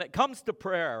it comes to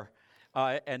prayer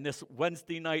and this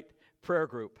Wednesday night prayer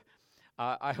group,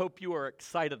 I hope you are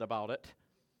excited about it.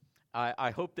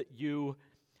 I hope that you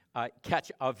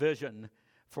catch a vision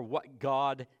for what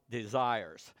God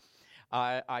desires.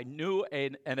 I knew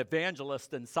an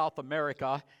evangelist in South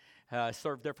America,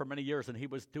 served there for many years, and he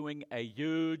was doing a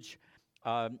huge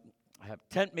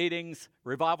tent meetings,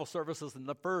 revival services, and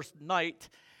the first night,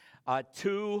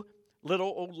 2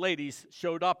 little old ladies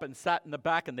showed up and sat in the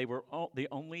back, and they were the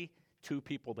only 2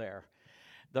 people there.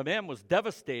 The man was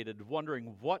devastated,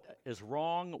 wondering what is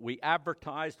wrong. We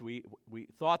advertised. We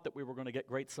thought that we were going to get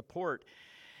great support.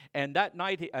 And that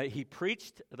night, he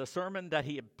preached the sermon that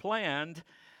he had planned.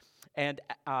 And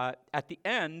at the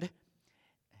end,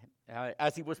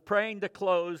 as he was praying to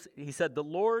close, he said, "The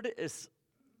Lord is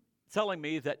telling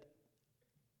me that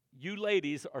you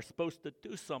ladies are supposed to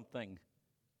do something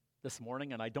this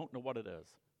morning, and I don't know what it is.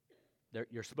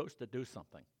 You're supposed to do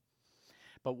something.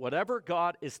 But whatever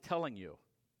God is telling you,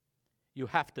 you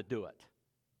have to do it."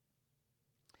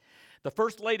 The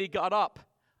first lady got up,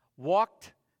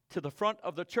 walked to the front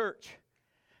of the church,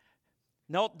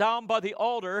 knelt down by the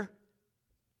altar,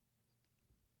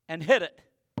 and hit it.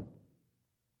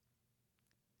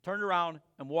 Turned around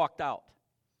and walked out.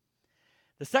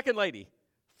 The second lady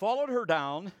followed her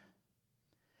down,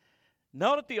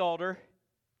 knelt at the altar,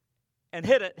 and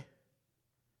hit it,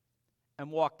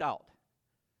 and walked out.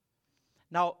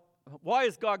 Now, why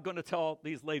is God going to tell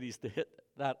these ladies to hit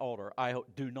that altar? I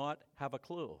do not have a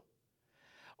clue.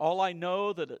 All I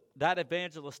know that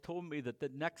evangelist told me that the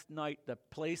next night the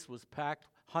place was packed,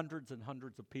 hundreds and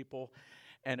hundreds of people,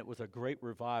 and it was a great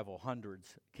revival.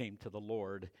 Hundreds came to the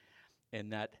Lord in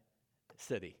that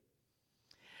city.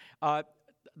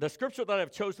 The scripture that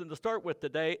I've chosen to start with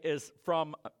today is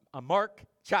from Mark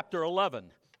chapter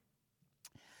 11.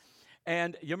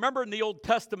 And you remember in the Old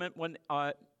Testament when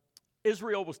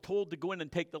Israel was told to go in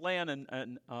and take the land,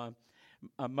 and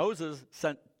Moses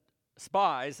sent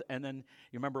spies, and then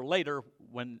you remember later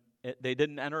when they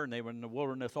didn't enter and they were in the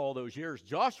wilderness all those years,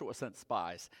 Joshua sent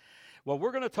spies. Well,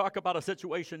 we're going to talk about a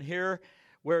situation here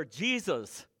where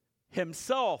Jesus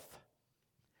himself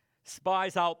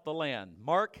spies out the land.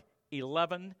 Mark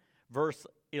 11, verse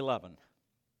 11.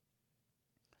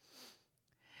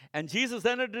 "And Jesus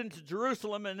entered into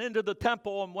Jerusalem and into the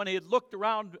temple, and when he had looked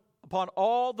around upon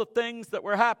all the things that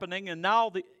were happening, and now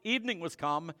the evening was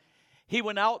come, he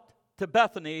went out to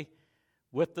Bethany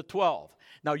with the 12.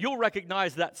 Now, you'll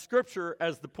recognize that scripture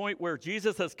as the point where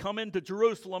Jesus has come into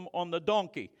Jerusalem on the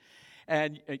donkey.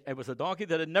 And it was a donkey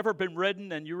that had never been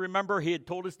ridden, and you remember he had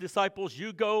told his disciples,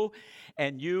 you go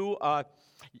and you're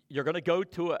going to go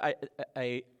to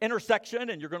a intersection,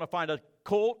 and you're going to find a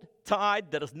colt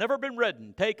tied that has never been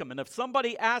ridden. Take him. And if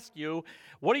somebody asks you,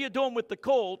 what are you doing with the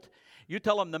colt? You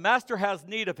tell them the master has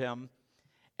need of him,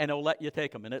 and he'll let you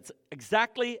take him. And it's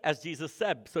exactly as Jesus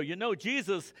said. So you know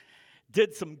Jesus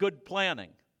did some good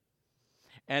planning.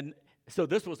 And so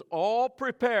this was all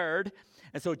prepared.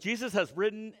 And so Jesus has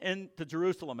ridden into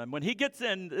Jerusalem. And when he gets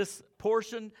in, this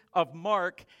portion of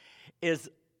Mark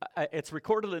it's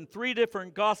recorded in 3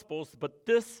 different Gospels, but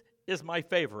this is my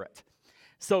favorite.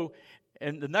 So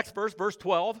in the next verse, verse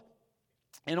 12,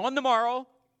 "And on the morrow,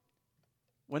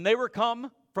 when they were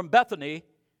come from Bethany,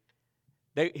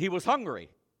 he was hungry.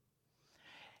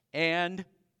 And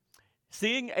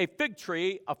seeing a fig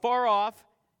tree afar off,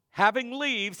 having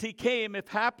leaves, he came, if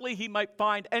haply he might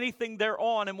find anything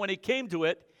thereon. And when he came to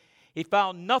it, he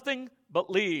found nothing but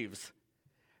leaves,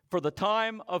 for the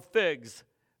time of figs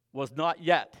was not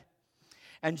yet.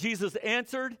 And Jesus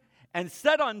answered and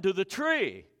said unto the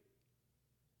tree,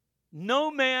 No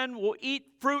man will eat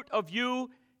fruit of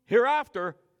you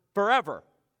hereafter forever.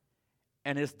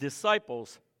 And his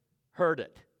disciples heard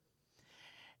it.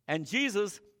 And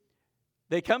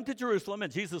they come to Jerusalem,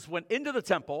 and Jesus went into the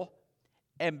temple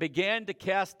and began to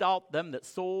cast out them that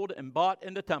sold and bought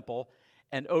in the temple,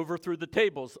 and overthrew the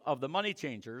tables of the money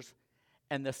changers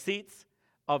and the seats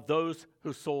of those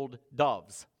who sold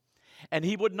doves. And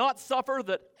he would not suffer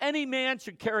that any man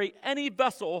should carry any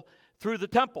vessel through the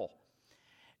temple.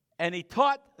 And he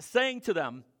taught, saying to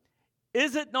them,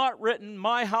 Is it not written,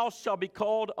 My house shall be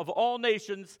called of all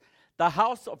nations the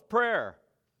house of prayer?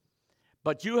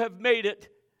 But you have made it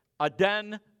a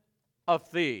den of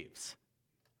thieves.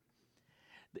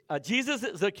 Jesus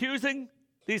is accusing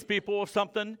these people of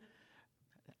something.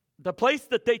 The place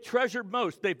that they treasured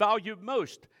most, they valued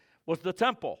most, was the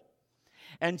temple.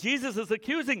 And Jesus is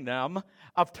accusing them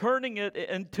of turning it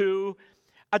into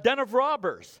a den of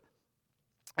robbers.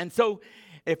 And so,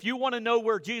 if you want to know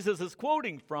where Jesus is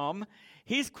quoting from,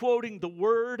 he's quoting the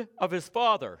word of his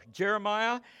Father.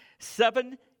 Jeremiah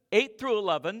 7, 8 through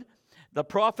 11. the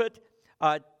prophet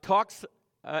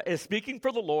is speaking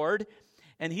for the Lord,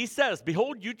 and he says,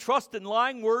 "Behold, you trust in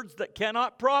lying words that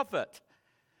cannot profit.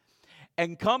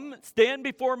 And come stand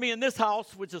before me in this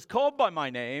house, which is called by my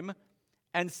name,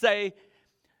 and say,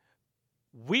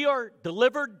 we are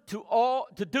delivered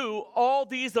to do all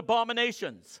these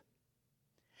abominations.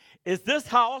 Is this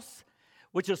house,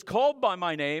 which is called by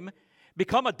my name,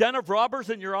 become a den of robbers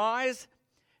in your eyes?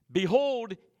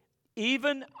 Behold,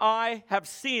 even I have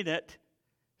seen it,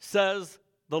 says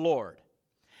the Lord."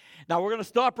 Now, we're going to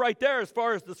stop right there as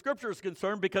far as the scripture is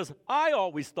concerned, because I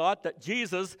always thought that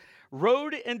Jesus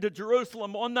rode into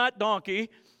Jerusalem on that donkey.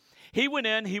 He went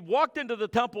in, he walked into the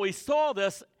temple, he saw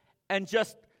this, and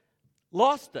just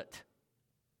lost it.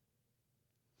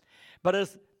 But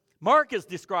as Mark is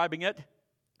describing it,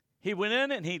 he went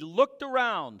in and he looked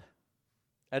around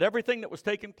at everything that was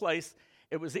taking place.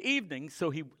 It was evening, so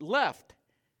he left,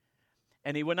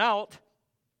 and he went out.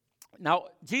 Now,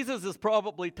 Jesus is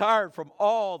probably tired from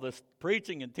all this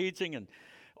preaching and teaching and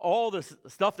all this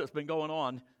stuff that's been going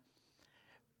on.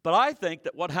 But I think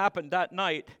that what happened that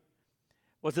night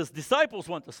was his disciples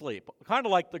went to sleep, kind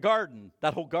of like the garden,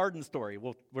 that whole garden story.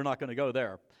 Well, we're not going to go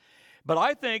there. But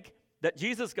I think that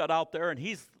Jesus got out there and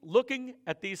he's looking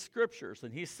at these scriptures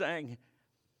and he's saying,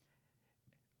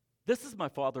 this is my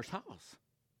Father's house.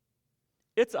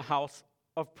 It's a house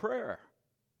of prayer.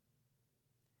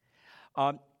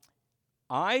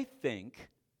 I think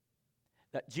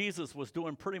that Jesus was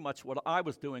doing pretty much what I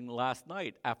was doing last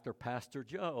night after Pastor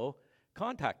Joe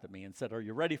contacted me and said, "Are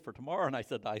you ready for tomorrow?" And I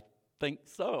said, "I think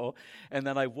so." And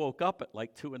then I woke up at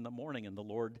like 2 a.m. and the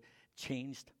Lord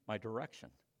changed my direction.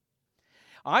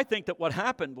 I think that what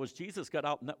happened was Jesus got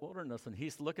out in that wilderness and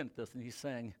he's looking at this and he's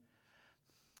saying,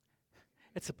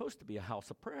 it's supposed to be a house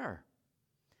of prayer.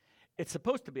 It's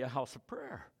supposed to be a house of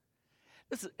prayer.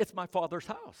 It's my Father's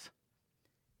house.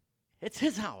 It's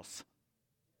his house.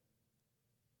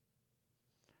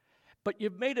 But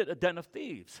you've made it a den of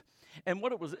thieves. And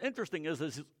what was interesting is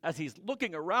as he's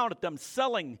looking around at them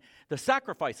selling the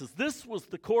sacrifices, this was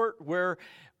the court where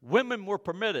women were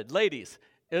permitted. Ladies,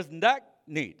 isn't that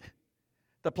neat?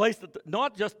 The place that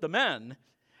not just the men,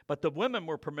 but the women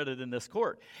were permitted in this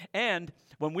court. And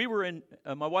when we were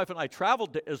my wife and I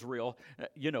traveled to Israel,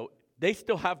 they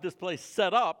still have this place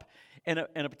set up in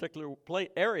a particular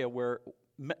area where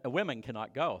women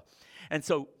cannot go. And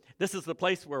so this is the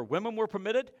place where women were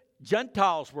permitted,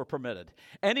 Gentiles were permitted.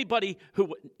 Anybody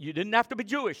you didn't have to be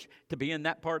Jewish to be in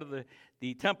that part of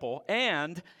the temple,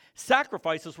 and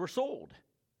sacrifices were sold.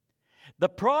 The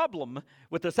problem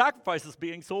with the sacrifices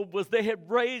being sold was they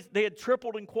had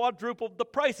tripled and quadrupled the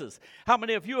prices. How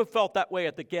many of you have felt that way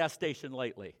at the gas station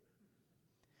lately?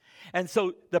 And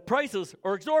so the prices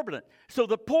are exorbitant. So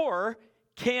the poor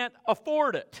can't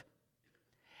afford it.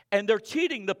 And they're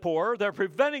cheating the poor, they're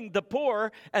preventing the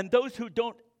poor, and those who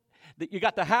don't, you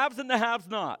got the haves and the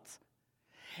have-nots.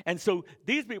 And so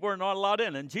these people are not allowed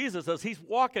in. And Jesus, as he's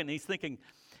walking, he's thinking,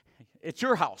 it's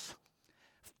your house.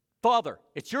 Father,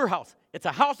 it's your house. It's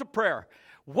a house of prayer.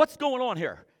 What's going on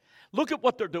here? Look at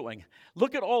what they're doing.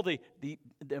 Look at all the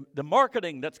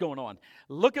marketing that's going on.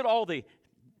 Look at all the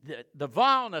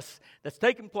vileness that's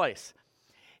taking place.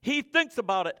 He thinks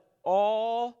about it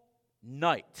all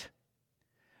night.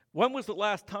 When was the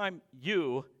last time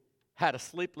you had a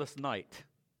sleepless night?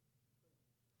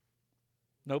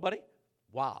 Nobody?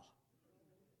 Wow.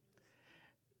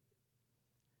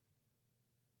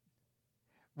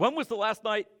 When was the last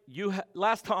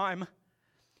time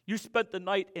you spent the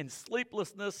night in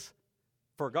sleeplessness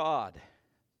for God?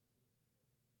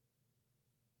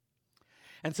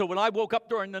 And so when I woke up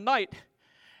during the night,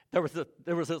 there was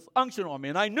this unction on me,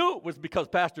 and I knew it was because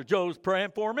Pastor Joe was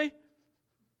praying for me.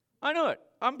 I knew it.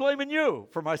 I'm blaming you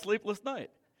for my sleepless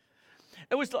night.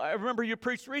 I remember you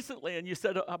preached recently, and you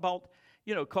said about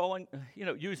calling,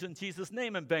 using Jesus'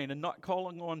 name in vain and not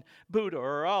calling on Buddha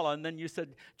or Allah. And then you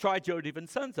said, try Joe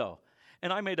DiVincenzo.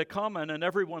 And I made a comment, and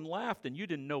everyone laughed, and you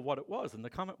didn't know what it was. And the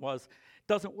comment was,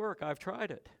 doesn't work. I've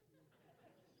tried it.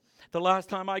 The last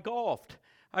time I golfed,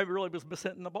 I really was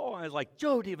hitting the ball. I was like,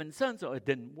 Joe DiVincenzo. It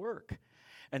didn't work.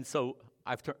 And so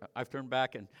I've turned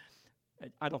back, and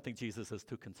I don't think Jesus is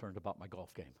too concerned about my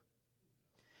golf game.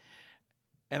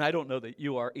 And I don't know that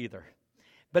you are either.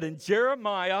 But in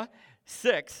Jeremiah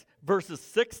 6, verses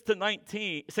 16 to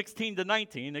 19,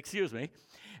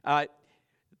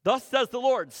 thus says the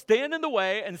Lord, stand in the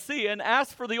way and see and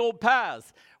ask for the old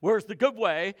paths, where's the good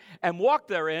way, and walk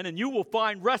therein, and you will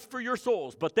find rest for your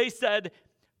souls. But they said,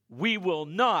 we will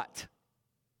not.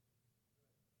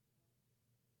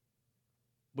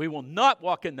 We will not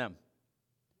walk in them.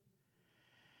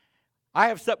 I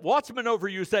have set watchmen over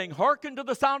you, saying, hearken to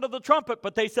the sound of the trumpet.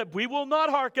 But they said, we will not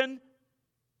hearken.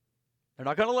 They're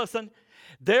not going to listen.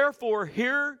 Therefore,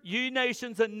 hear ye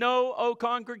nations, and know, O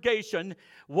congregation,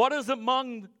 what is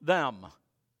among them.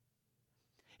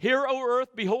 Hear, O earth,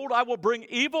 behold, I will bring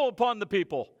evil upon the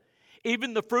people,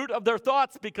 even the fruit of their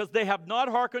thoughts, because they have not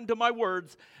hearkened to my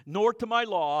words, nor to my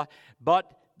law,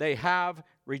 but they have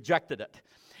rejected it.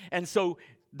 And so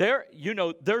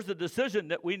there's a decision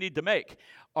that we need to make.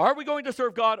 Are we going to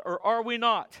serve God, or are we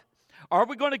not? Are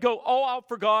we going to go all out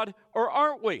for God, or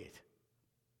aren't we?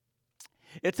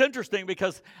 It's interesting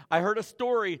because I heard a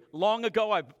story long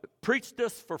ago. I've preached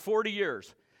this for 40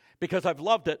 years because I've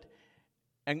loved it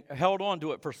and held on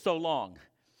to it for so long.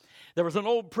 There was an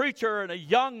old preacher, and a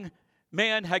young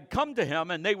man had come to him,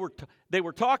 and they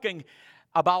were talking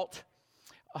about,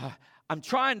 I'm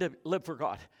trying to live for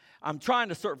God. I'm trying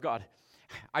to serve God.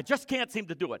 I just can't seem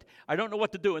to do it. I don't know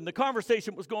what to do. And the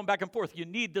conversation was going back and forth. You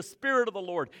need the Spirit of the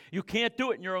Lord. You can't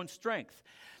do it in your own strength.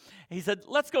 He said,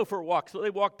 let's go for a walk. So they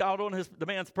walked out on the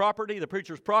man's property, the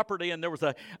preacher's property, and there was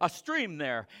a stream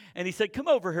there. And he said, come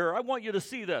over here. I want you to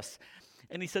see this.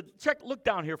 And he said, look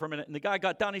down here for a minute. And the guy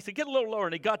got down. He said, get a little lower.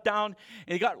 And he got down,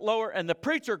 and he got lower. And the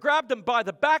preacher grabbed him by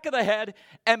the back of the head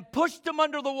and pushed him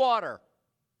under the water.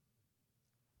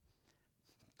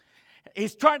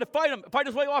 He's trying to fight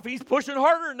his way off. He's pushing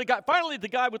harder. And finally, the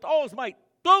guy with all his might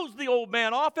throws the old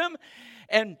man off him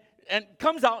and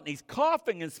comes out, and he's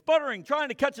coughing and sputtering, trying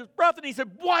to catch his breath. And he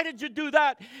said, why did you do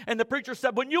that? And the preacher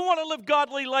said, when you want to live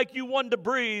godly like you want to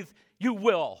breathe, you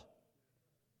will.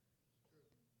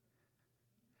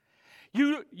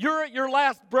 You're at your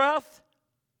last breath,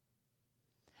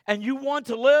 and you want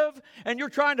to live, and you're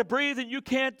trying to breathe, and you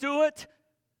can't do it.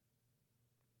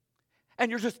 And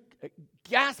you're just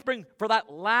gasping for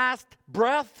that last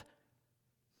breath.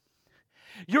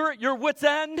 You're at your wit's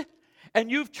end, and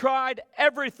you've tried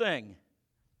everything.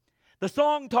 The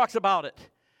song talks about it.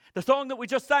 The song that we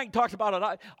just sang talks about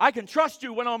it. I can trust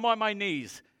you when I'm on my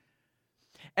knees.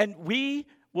 And we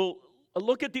will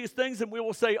look at these things, and we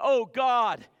will say, oh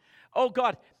God,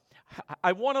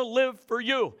 I want to live for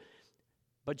you.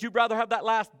 But you'd rather have that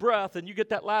last breath, and you get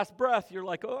that last breath, you're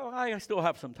like, oh, I still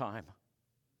have some time.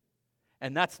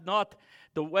 And that's not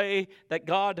the way that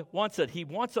God wants it. He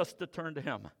wants us to turn to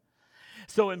Him.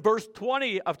 So in verse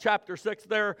 20 of chapter 6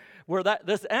 there, where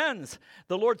this ends,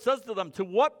 the Lord says to them, to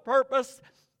what purpose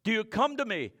do you come to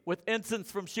me with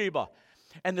incense from Sheba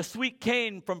and the sweet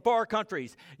cane from far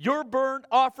countries? Your burnt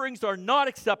offerings are not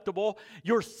acceptable.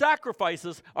 Your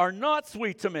sacrifices are not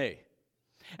sweet to me.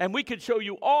 And we could show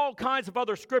you all kinds of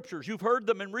other scriptures. You've heard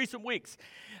them in recent weeks.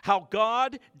 How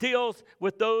God deals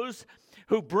with those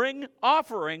who bring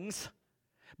offerings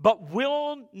but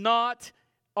will not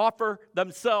offer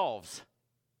themselves.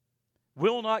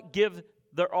 Will not give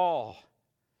their all.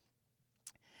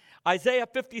 Isaiah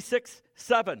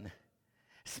 56:7,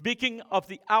 speaking of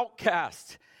the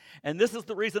outcast. And this is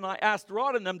the reason I asked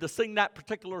Rod and them to sing that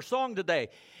particular song today.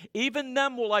 Even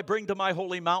them will I bring to my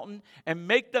holy mountain and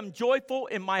make them joyful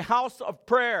in my house of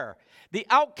prayer. The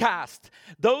outcast,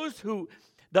 those who,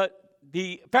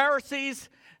 the Pharisees,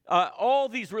 all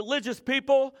these religious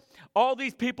people, all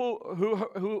these people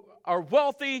who are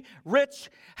wealthy, rich,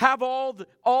 have all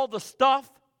the stuff.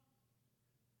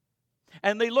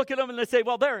 And they look at them and they say,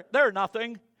 well, they're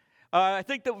nothing. I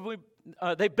think that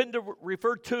they've been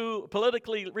referred to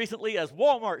politically recently as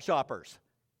Walmart shoppers.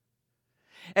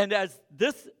 And as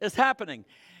this is happening,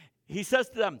 he says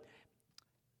to them,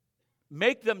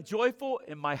 make them joyful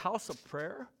in my house of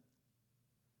prayer.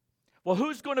 Well,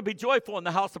 who's going to be joyful in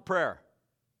the house of prayer?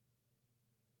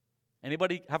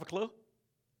 Anybody have a clue?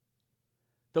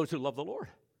 Those who love the Lord.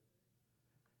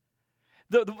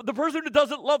 The person who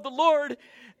doesn't love the Lord,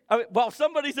 while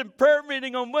somebody's in prayer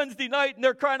meeting on Wednesday night and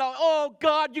they're crying out, oh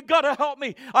God, you got to help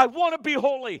me. I want to be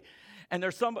holy. And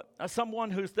there's someone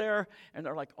who's there and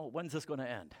they're like, oh, when's this going to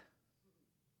end?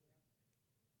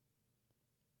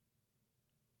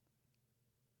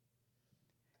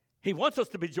 He wants us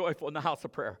to be joyful in the house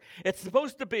of prayer. It's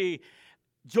supposed to be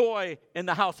joy in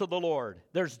the house of the Lord.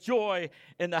 There's joy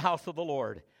in the house of the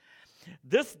Lord.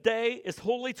 This day is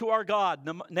holy to our God,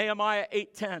 Nehemiah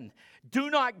 8:10.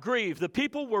 Do not grieve. The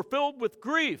people were filled with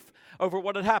grief over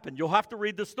what had happened. You'll have to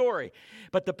read the story.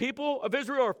 But the people of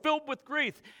Israel are filled with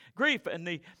grief. And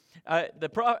the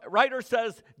writer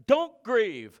says, don't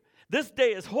grieve. This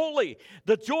day is holy.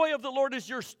 The joy of the Lord is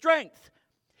your strength.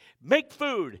 Make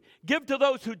food. Give to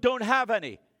those who don't have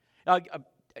any.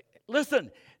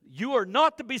 Listen, you are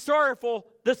not to be sorrowful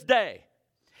this day.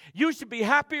 You should be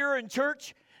happier in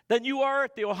church than you are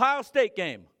at the Ohio State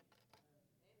game.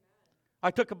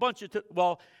 I took a bunch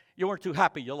of, you weren't too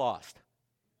happy, you lost.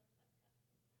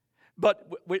 But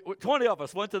 20 of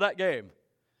us went to that game.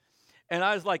 And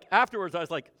I was like, afterwards, I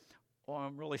was like, oh,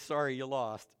 I'm really sorry you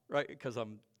lost, right? Because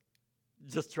I'm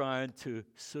just trying to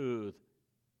soothe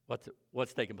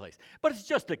what's taking place. But it's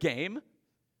just a game.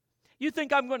 You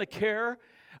think I'm going to care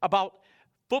about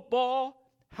football,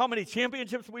 how many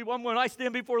championships we won when I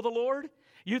stand before the Lord?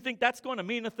 You think that's going to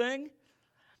mean a thing?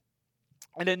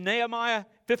 And in Nehemiah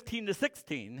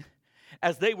 15-16,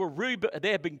 as they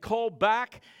had been called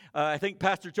back, I think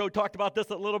Pastor Joe talked about this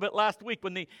a little bit last week,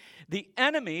 when the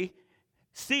enemy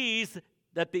sees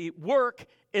that the work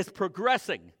is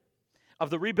progressing of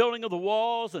the rebuilding of the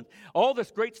walls and all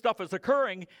this great stuff is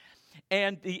occurring,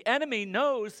 and the enemy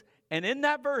knows, and in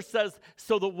that verse says,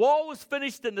 so the wall was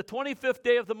finished in the 25th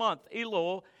day of the month,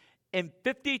 Elul, in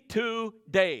 52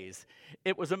 days.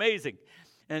 It was amazing.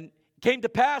 And it came to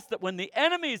pass that when the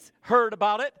enemies heard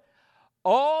about it,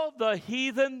 all the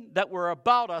heathen that were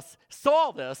about us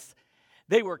saw this.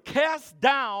 They were cast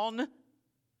down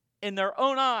in their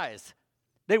own eyes.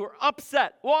 They were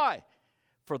upset. Why?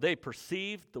 For they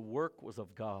perceived the work was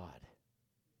of God.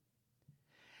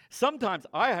 Sometimes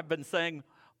I have been saying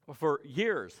for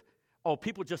years, oh,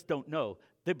 people just don't know.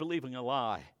 They're believing a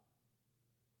lie.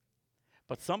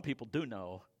 But some people do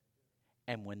know.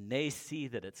 And when they see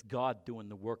that it's God doing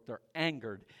the work, they're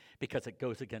angered because it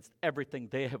goes against everything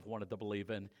they have wanted to believe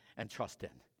in and trust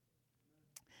in.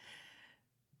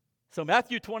 So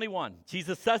Matthew 21,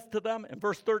 Jesus says to them in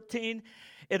verse 13,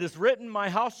 it is written, my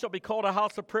house shall be called a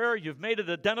house of prayer. You've made it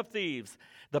a den of thieves.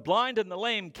 The blind and the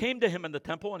lame came to him in the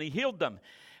temple, and he healed them.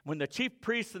 When the chief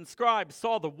priests and scribes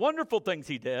saw the wonderful things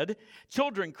he did,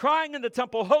 children crying in the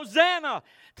temple, Hosanna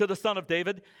to the Son of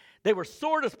David, they were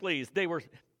sore displeased.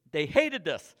 They hated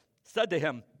this, said to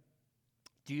him,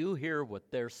 do you hear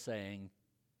what they're saying?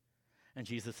 And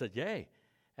Jesus said, yea,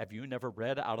 have you never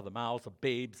read out of the mouths of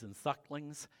babes and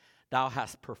sucklings, thou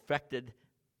hast perfected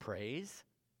praise?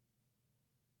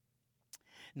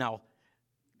 Now,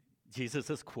 Jesus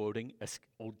is quoting an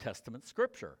Old Testament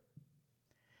scripture.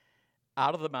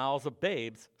 Out of the mouths of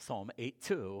babes, Psalm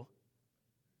 8:2,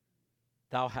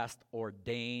 thou hast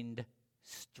ordained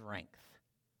strength.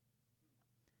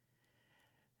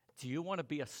 Do you want to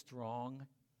be a strong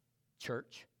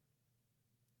church?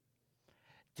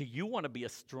 Do you want to be a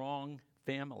strong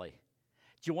family?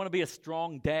 Do you want to be a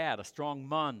strong dad, a strong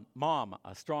mom,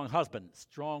 a strong husband,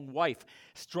 strong wife,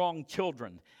 strong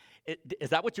children? Is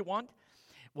that what you want?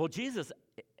 Well, Jesus,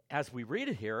 as we read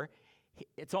it here,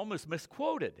 it's almost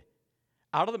misquoted.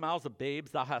 Out of the mouths of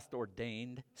babes thou hast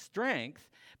ordained strength,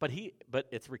 but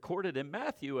it's recorded in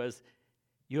Matthew as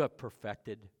you have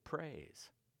perfected praise.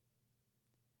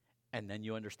 And then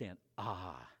you understand,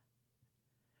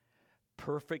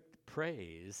 perfect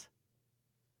praise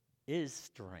is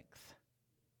strength.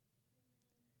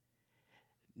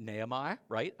 Nehemiah,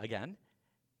 right? Again,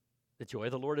 the joy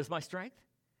of the Lord is my strength.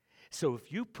 So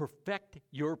if you perfect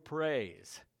your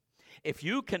praise, if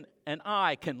you can and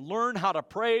I can learn how to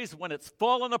praise when it's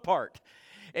fallen apart.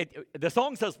 The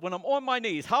song says, when I'm on my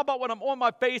knees. How about when I'm on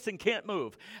my face and can't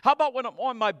move? How about when I'm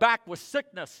on my back with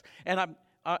sickness and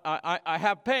I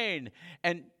have pain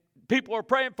and people are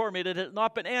praying for me that it has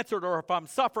not been answered, or if I'm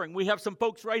suffering. We have some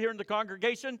folks right here in the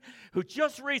congregation who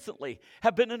just recently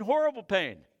have been in horrible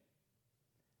pain.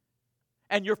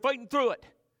 And you're fighting through it.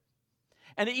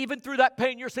 And even through that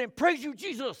pain, you're saying, praise you,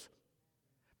 Jesus.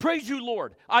 Praise you,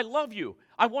 Lord. I love you.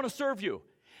 I want to serve you.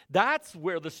 That's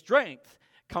where the strength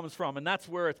comes from, and that's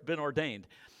where it's been ordained.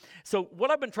 So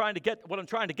what I'm trying to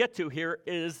get to here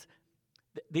is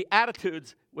the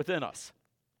attitudes within us.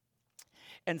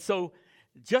 And so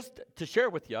just to share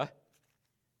with you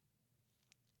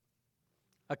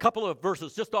a couple of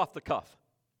verses just off the cuff.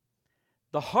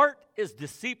 The heart is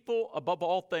deceitful above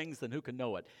all things, and who can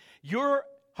know it? Your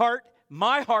heart,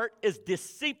 my heart, is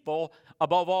deceitful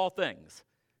above all things.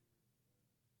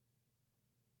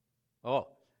 Oh,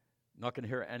 not going to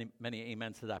hear many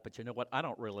amens to that, but you know what? I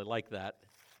don't really like that.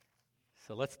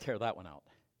 So let's tear that one out.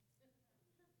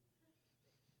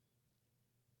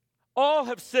 All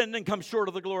have sinned and come short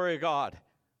of the glory of God.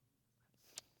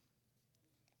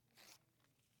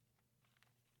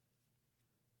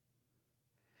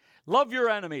 Love your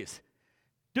enemies.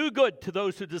 Do good to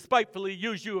those who despitefully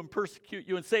use you and persecute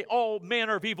you and say all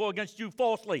manner of evil against you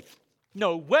falsely.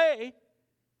 No way.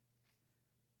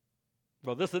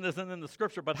 Well, this isn't in the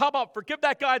scripture, but how about forgive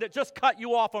that guy that just cut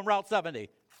you off on Route 70?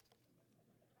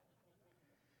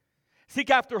 Seek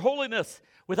after holiness,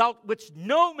 without which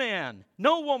no man,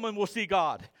 no woman will see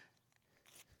God.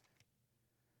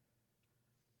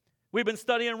 We've been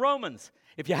studying Romans.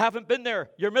 If you haven't been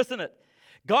there, you're missing it.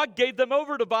 God gave them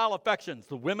over to vile affections.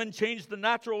 The women changed the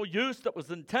natural use that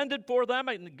was intended for them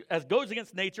as goes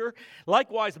against nature.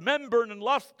 Likewise, men burn in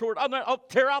lust toward other. I'll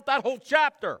tear out that whole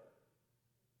chapter.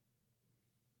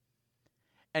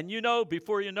 And you know,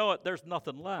 before you know it, there's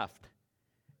nothing left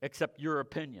except your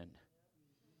opinion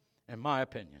and my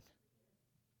opinion.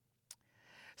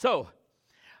 So,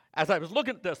 as I was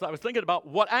looking at this, I was thinking about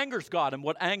what angers God and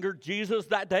what angered Jesus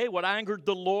that day, what angered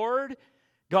the Lord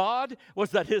God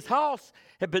was that his house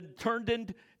had been turned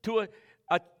into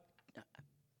a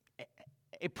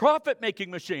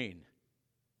profit-making machine.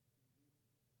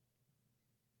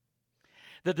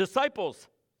 The disciples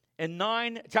in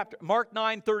Mark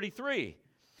 9:33,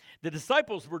 the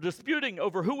disciples were disputing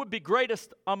over who would be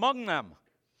greatest among them.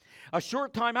 A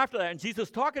short time after that, and Jesus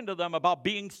talking to them about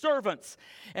being servants.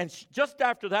 And just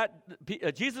after that,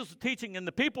 Jesus was teaching, and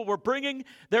the people were bringing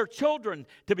their children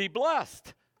to be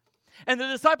blessed. And the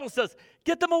disciple says,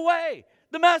 get them away.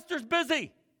 The master's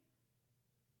busy.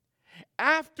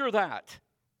 After that,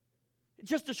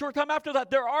 just a short time after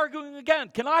that, they're arguing again.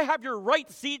 Can I have your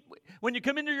right seat when you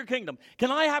come into your kingdom?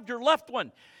 Can I have your left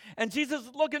one? And Jesus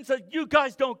is looking and says, you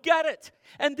guys don't get it.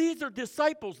 And these are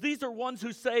disciples. These are ones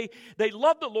who say they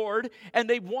love the Lord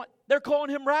and they're calling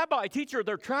him rabbi, teacher.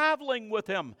 They're traveling with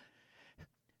him.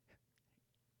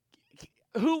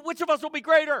 Which of us will be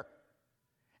greater?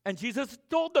 And Jesus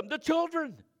told them, the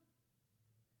children.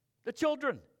 The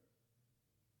children.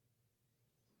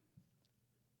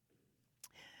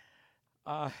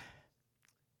 I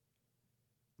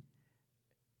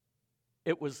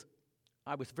was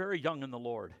very young in the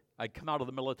Lord. I'd come out of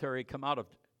the military, come out of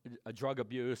drug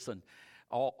abuse and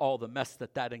all the mess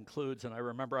that includes. And I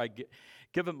remember I'd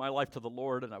given my life to the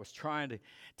Lord, and I was trying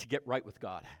to get right with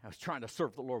God. I was trying to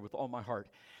serve the Lord with all my heart.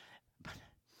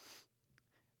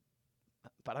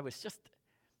 But I was just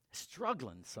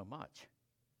struggling so much.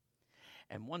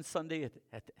 And one Sunday,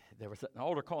 there was an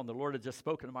altar call, and the Lord had just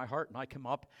spoken to my heart, and I came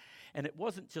up. And it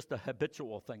wasn't just a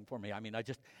habitual thing for me. I mean, I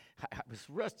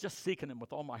was just seeking him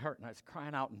with all my heart, and I was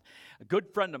crying out. And a good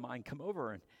friend of mine come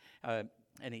over,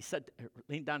 and he said,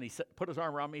 leaned down, he said, put his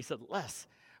arm around me. He said, Les,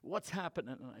 what's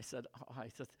happening? And I said,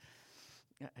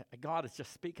 God is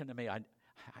just speaking to me. I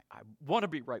want to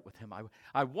be right with him.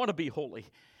 I want to be holy.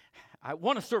 I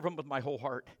want to serve him with my whole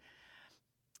heart.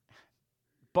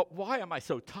 But why am I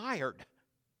so tired?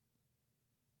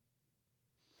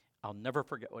 I'll never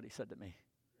forget what he said to me.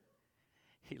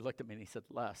 He looked at me and he said,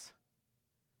 Les,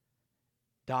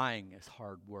 dying is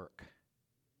hard work.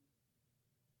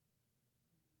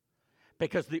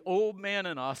 Because the old man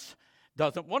in us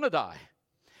doesn't want to die.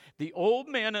 The old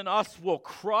man in us will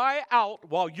cry out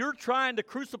while you're trying to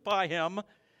crucify him.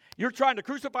 You're trying to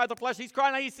crucify the flesh. He's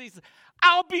crying out. He says,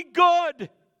 I'll be good.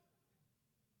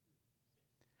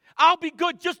 I'll be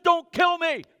good. Just don't kill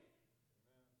me.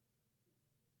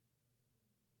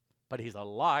 But he's a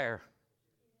liar.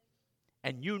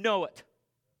 And you know it.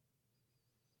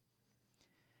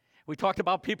 We talked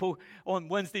about people on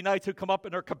Wednesday nights who come up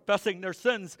and are confessing their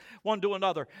sins one to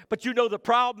another. But you know the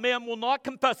proud man will not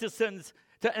confess his sins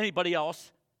to anybody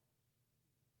else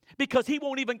because he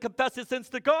won't even confess his sins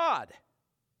to God.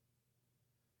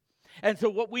 And so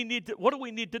what do we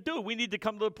need to do? We need to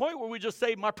come to the point where we just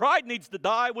say, my pride needs to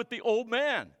die with the old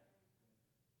man.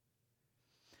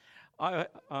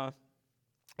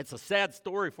 It's a sad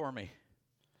story for me.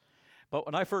 But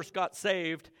when I first got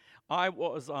saved, I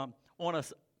was on a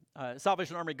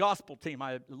Salvation Army gospel team.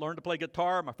 I learned to play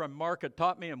guitar. My friend Mark had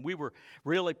taught me, and we were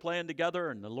really playing together,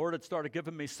 and the Lord had started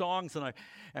giving me songs,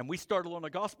 and we started on a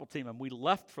gospel team, and we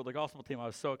left for the gospel team. I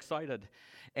was so excited.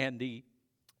 And the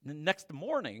next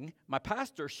morning, my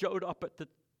pastor showed up at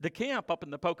the camp up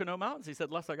in the Pocono Mountains. He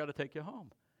said, Les, I got to take you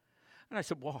home. And I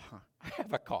said, well, I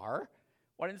have a car.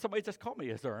 Why didn't somebody just call me?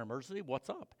 Is there an emergency? What's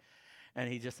up?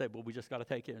 And he just said, well, we just got to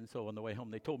take you. And so on the way home,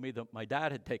 they told me that my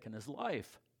dad had taken his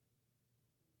life.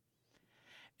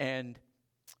 And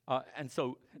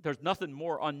so there's nothing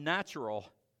more unnatural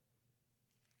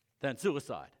than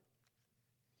suicide.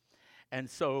 And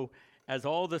so as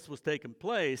all this was taking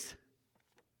place,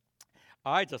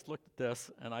 I just looked at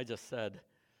this and I just said,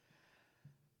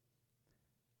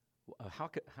 how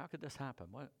could this happen?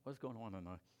 What's going on?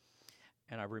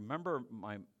 And I remember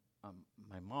my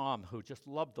mom, who just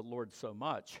loved the Lord so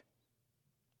much,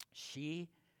 she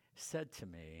said to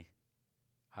me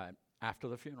after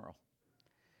the funeral,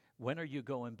 when are you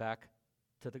going back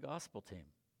to the gospel team?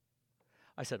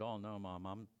 I said, oh, no, Mom,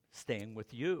 I'm staying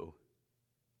with you.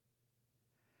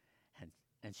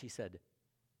 And she said,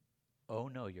 oh,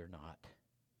 no, you're not.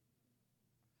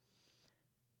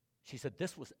 She said,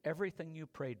 this was everything you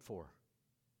prayed for,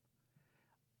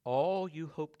 all you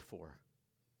hoped for.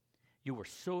 You were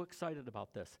so excited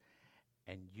about this,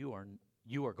 and you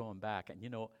are going back.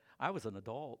 And I was an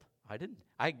adult.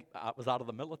 I was out of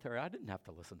the military. I didn't have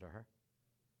to listen to her.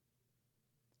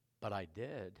 But I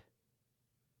did.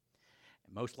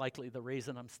 And most likely the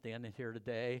reason I'm standing here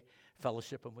today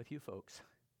fellowshipping with you folks,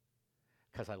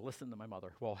 because I listened to my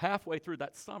mother. Well, halfway through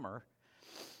that summer,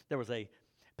 there was a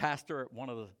pastor at one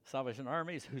of the Salvation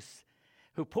Armies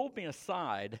who pulled me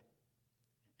aside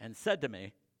and said to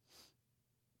me,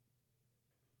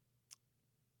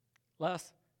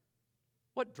 Les,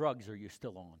 what drugs are you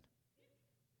still on?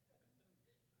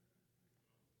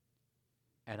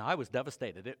 And I was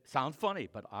devastated. It sounds funny,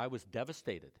 but I was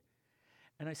devastated.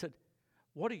 And I said,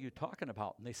 what are you talking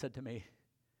about? And they said to me,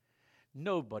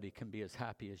 nobody can be as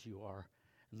happy as you are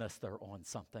unless they're on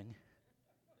something.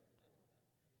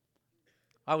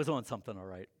 I was on something, all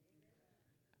right.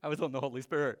 I was on the Holy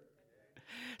Spirit.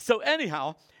 So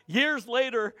anyhow, years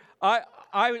later,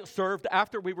 I served,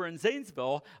 after we were in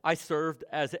Zanesville, I served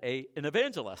as an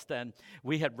evangelist. And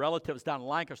we had relatives down in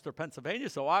Lancaster, Pennsylvania,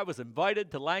 so I was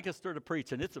invited to Lancaster to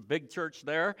preach. And it's a big church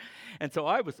there. And so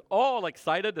I was all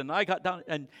excited, and I got down,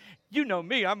 and you know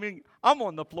me, I mean, I'm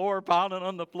on the floor, pounding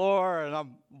on the floor, and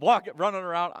I'm running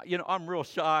around. I'm real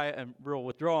shy and real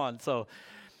withdrawn. So,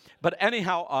 but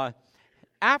anyhow,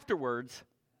 afterwards,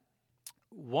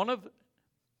 one of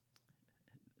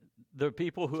the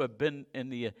people who have been in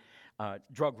the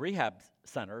drug rehab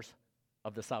centers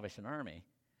of the Salvation Army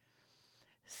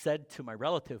said to my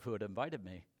relative who had invited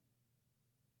me,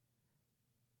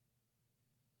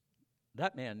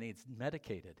 that man needs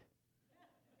medicated.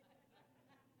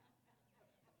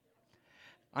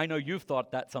 I know you've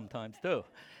thought that sometimes too.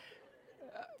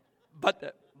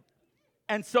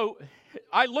 And so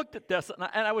I looked at this, and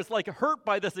I was like hurt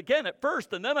by this again at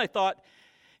first, and then I thought,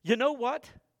 you know what?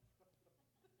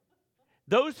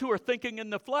 Those who are thinking in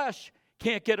the flesh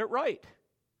can't get it right.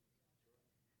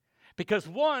 Because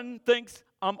one thinks,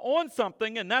 I'm on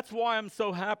something, and that's why I'm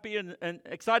so happy and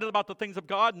excited about the things of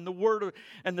God and the Word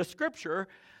and the Scripture.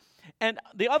 And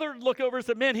the other look over and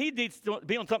said, man, he needs to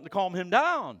be on something to calm him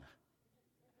down.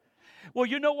 Well,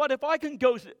 you know what? If I can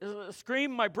go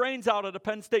scream my brains out at a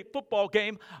Penn State football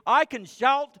game, I can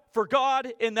shout for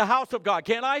God in the house of God,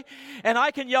 can't I? And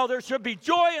I can yell, there should be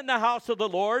joy in the house of the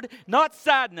Lord, not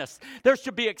sadness. There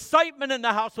should be excitement in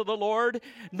the house of the Lord,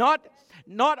 not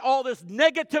all this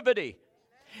negativity.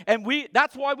 And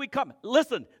that's why we come.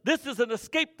 Listen, this is an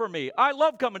escape for me. I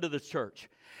love coming to this church.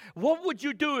 What would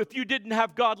you do if you didn't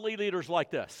have godly leaders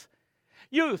like this?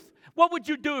 Youth, what would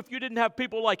you do if you didn't have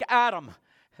people like Adam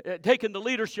taking the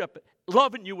leadership,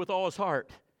 loving you with all his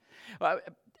heart?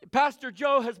 Pastor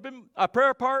Joe has been a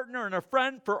prayer partner and a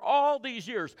friend for all these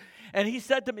years. And he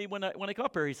said to me when I come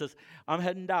up here, he says, I'm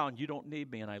heading down. You don't need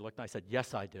me. And I looked and I said,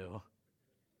 yes, I do.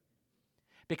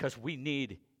 Because we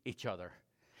need each other.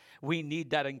 We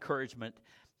need that encouragement.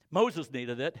 Moses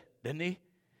needed it, didn't he?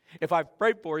 If I've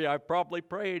prayed for you, I've probably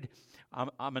prayed.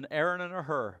 I'm an Aaron and a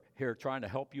Hur here trying to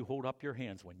help you hold up your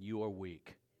hands when you are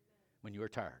weak, when you are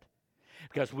tired.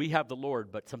 Because we have the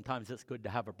Lord, but sometimes it's good to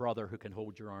have a brother who can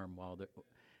hold your arm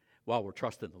while we're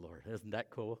trusting the Lord. Isn't that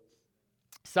cool?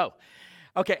 So,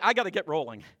 okay, I got to get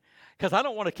rolling because I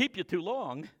don't want to keep you too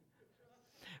long.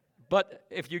 But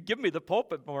if you give me the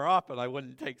pulpit more often, I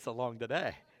wouldn't take so long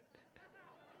today.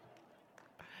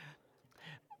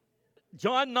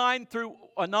 John 9,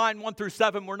 1 through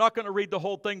 7, we're not going to read the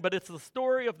whole thing, but it's the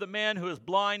story of the man who is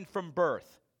blind from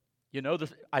birth. You know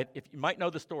this. If you might know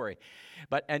the story,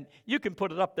 and you can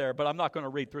put it up there, but I'm not going to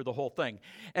read through the whole thing.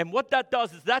 And what that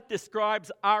does is that describes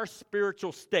our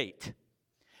spiritual state.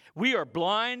 We are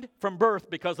blind from birth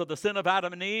because of the sin of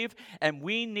Adam and Eve, and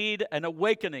we need an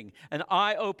awakening, an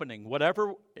eye-opening,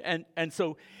 whatever. And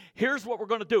so here's what we're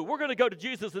going to do. We're going to go to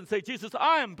Jesus and say, Jesus,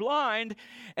 I am blind.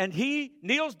 And he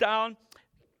kneels down,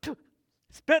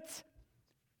 spits,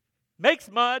 makes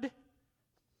mud,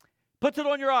 puts it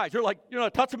on your eyes. You're like, you're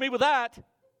not touching me with that.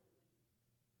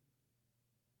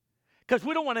 Because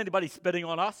we don't want anybody spitting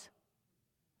on us.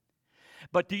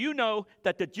 But do you know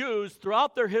that the Jews,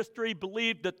 throughout their history,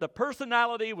 believed that the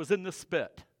personality was in the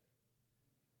spit?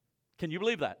 Can you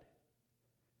believe that?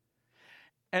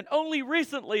 And only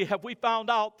recently have we found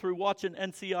out through watching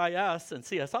NCIS and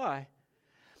CSI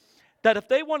that if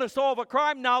they want to solve a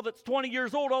crime now that's 20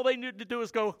 years old, all they need to do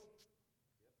is go.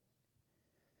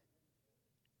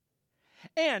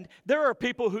 And there are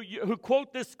people who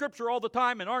quote this scripture all the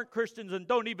time and aren't Christians and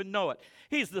don't even know it.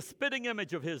 He's the spitting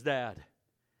image of his dad.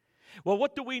 Well,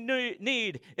 what do we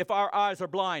need if our eyes are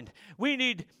blind? We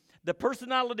need the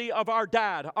personality of our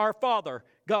dad, our Father,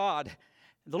 God,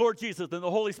 the Lord Jesus, and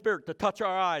the Holy Spirit to touch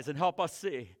our eyes and help us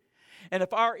see. And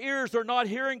if our ears are not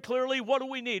hearing clearly, what do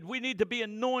we need? We need to be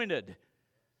anointed.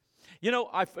 You know,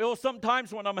 I feel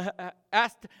sometimes when I'm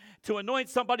asked to anoint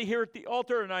somebody here at the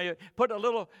altar, and I put a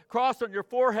little cross on your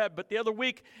forehead, but the other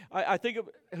week, I think,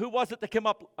 who was it that came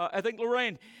up? I think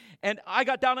Lorraine. And I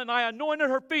got down and I anointed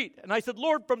her feet. And I said,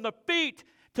 Lord, from the feet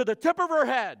to the tip of her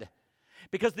head.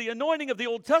 Because the anointing of the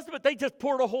Old Testament, they just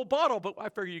poured a whole bottle. But I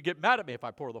figure you'd get mad at me if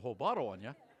I pour the whole bottle on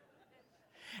you.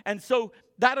 And so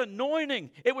that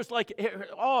anointing, it was like, it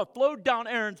flowed down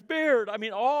Aaron's beard. I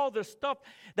mean, all this stuff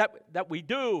that we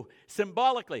do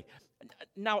symbolically.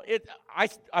 Now,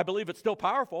 I believe it's still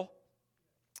powerful.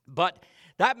 But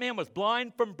that man was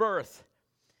blind from birth.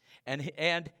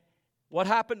 And what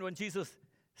happened when Jesus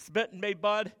spit and made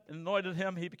blood and anointed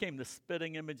him? He became the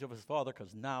spitting image of his Father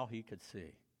because now he could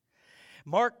see.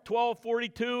 Mark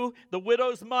 12:42, the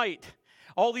widow's mite.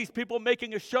 All these people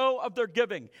making a show of their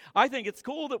giving. I think it's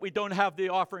cool that we don't have the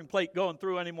offering plate going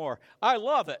through anymore. I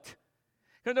love it.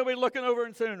 Because nobody looking over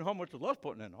and saying, how much is Les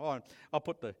putting in? Oh, I'll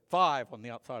put the 5 on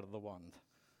the outside of the 1.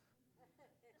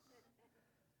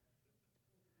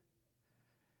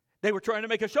 They were trying to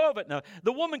make a show of it. Now,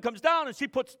 the woman comes down and she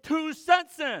puts 2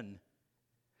 cents in.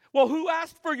 Well, who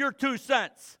asked for your 2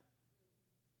 cents?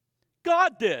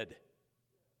 God did.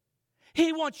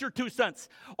 He wants your 2 cents.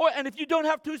 And if you don't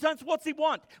have 2 cents, what's he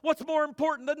want? What's more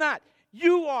important than that?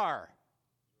 You are.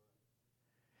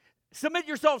 Submit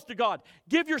yourselves to God.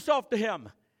 Give yourself to him.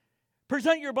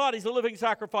 Present your bodies a living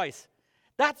sacrifice.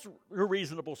 That's your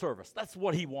reasonable service. That's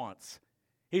what he wants.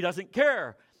 He doesn't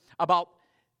care about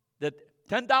the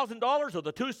 $10,000 or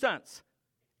the 2 cents.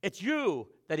 It's you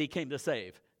that he came to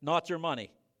save, not your money.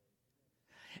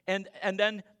 And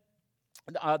then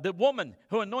the woman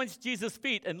who anoints Jesus'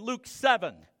 feet in Luke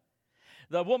 7.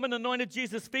 The woman anointed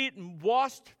Jesus' feet and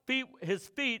washed his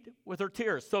feet with her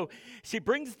tears. So she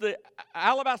brings the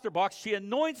alabaster box, she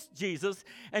anoints Jesus,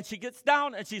 and she gets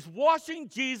down and she's washing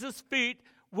Jesus' feet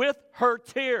with her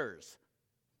tears.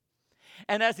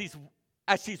 And as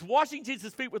she's washing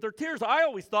Jesus' feet with her tears, I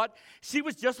always thought she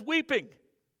was just weeping.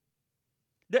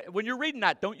 When you're reading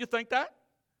that, don't you think that?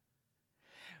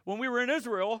 When we were in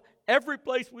Israel, every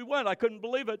place we went, I couldn't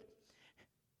believe it.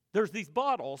 There's these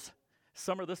bottles.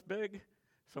 Some are this big,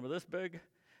 some are this big,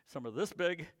 some are this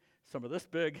big, some are this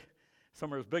big,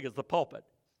 some are as big as the pulpit,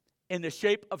 in the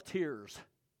shape of tears.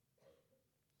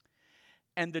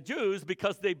 And the Jews,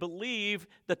 because they believe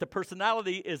that the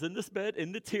personality is in this bed,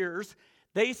 in the tears,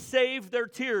 they save their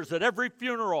tears at every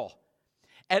funeral,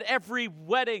 at every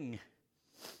wedding.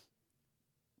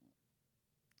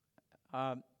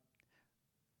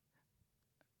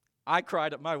 I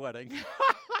cried at my wedding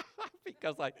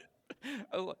because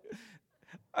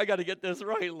I got to get this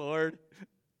right, Lord.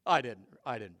 I didn't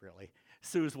really.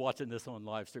 Sue's watching this on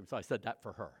live stream, so I said that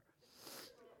for her.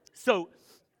 So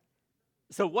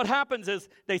what happens is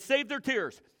they save their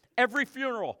tears. Every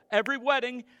funeral, every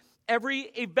wedding, every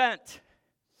event.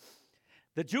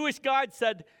 The Jewish guide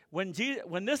said, when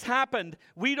this happened,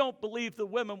 we don't believe the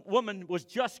woman was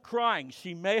just crying.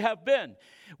 She may have been.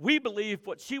 We believe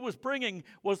what she was bringing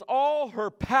was all her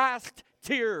past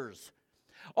tears,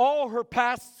 all her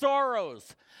past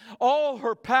sorrows, all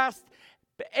her past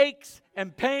aches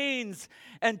and pains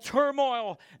and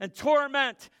turmoil and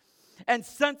torment and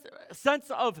sense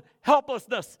of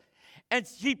helplessness. And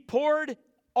she poured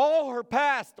all her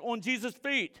past on Jesus'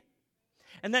 feet.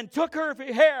 And then took her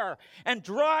hair and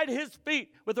dried his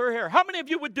feet with her hair. How many of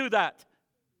you would do that?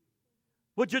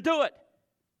 Would you do it?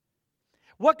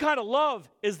 What kind of love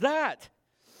is that?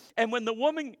 And when the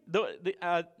woman,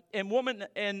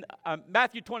 in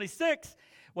Matthew 26,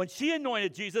 when she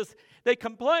anointed Jesus, they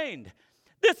complained.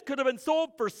 This could have been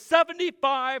sold for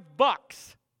 $75.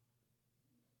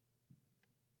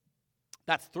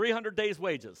 That's 300 days'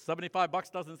 wages.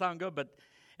 $75 doesn't sound good, but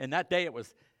in that day it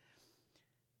was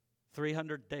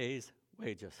 300 days'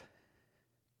 wages.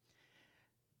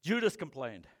 Judas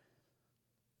complained.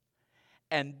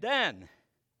 And then,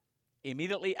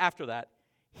 immediately after that,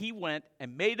 he went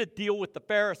and made a deal with the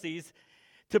Pharisees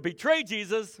to betray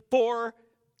Jesus for,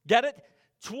 get it,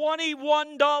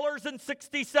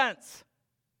 $21.60.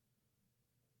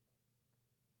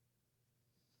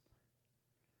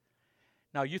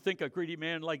 Now, you think a greedy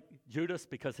man like Judas,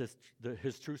 because his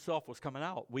true self was coming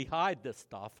out. We hide this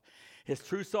stuff. His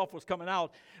true self was coming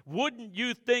out. Wouldn't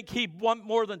you think he'd want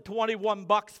more than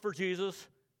 $21 for Jesus?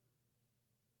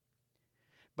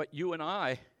 But you and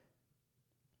I,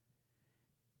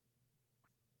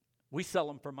 we sell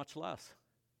them for much less.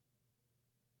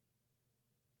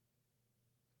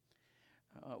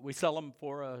 We sell them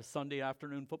for a Sunday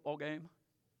afternoon football game.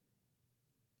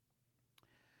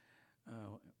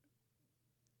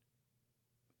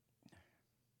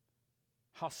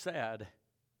 How sad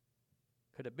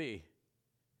could it be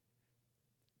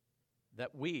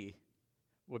that we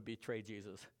would betray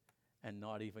Jesus and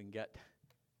not even get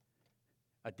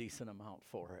a decent amount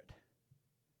for it,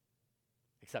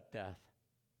 except death?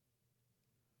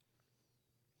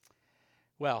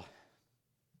 Well,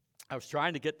 I was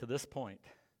trying to get to this point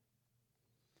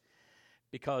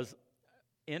because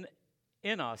in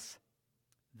us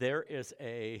there's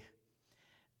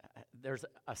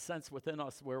a sense within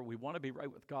us where we want to be right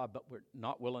with God, but we're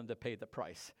not willing to pay the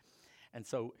price. And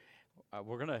so I'm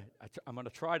going to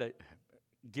try to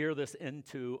gear this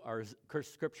into our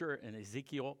scripture in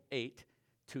Ezekiel 8,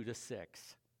 2-6.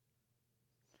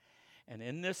 And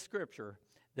in this scripture,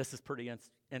 this is pretty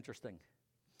interesting.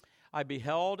 I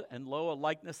beheld, and lo, a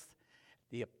likeness,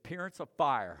 the appearance of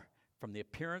fire, from the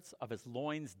appearance of his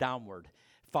loins downward,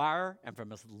 fire, and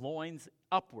from his loins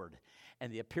upward,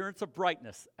 and the appearance of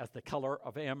brightness as the color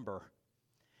of amber.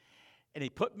 And he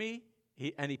put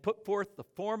forth the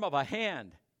form of a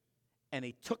hand, and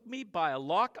he took me by a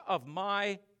lock of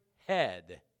my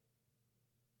head.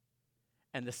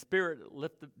 And the Spirit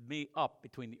lifted me up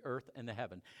between the earth and the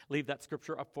heaven. Leave that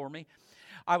scripture up for me.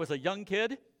 I was a young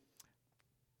kid.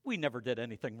 We never did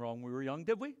anything wrong when we were young,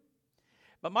 did we?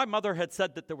 But my mother had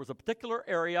said that there was a particular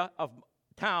area of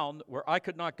town where I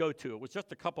could not go to. It was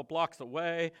just a couple blocks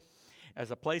away as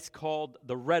a place called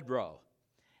the Red Row.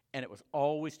 And it was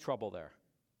always trouble there.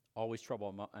 Always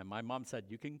trouble. And my mom said,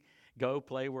 you can go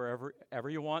play wherever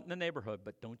you want in the neighborhood,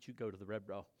 but don't you go to the Red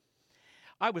Row.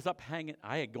 I was up hanging.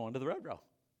 I had gone to the Red Row.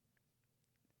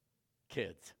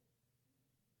 Kids.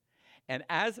 And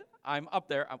as I'm up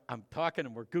there, I'm talking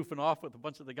and we're goofing off with a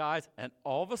bunch of the guys, and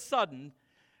all of a sudden,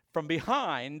 from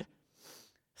behind,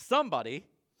 somebody,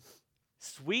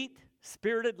 sweet,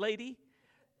 spirited lady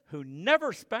who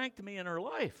never spanked me in her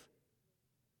life,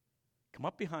 come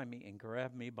up behind me and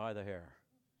grab me by the hair.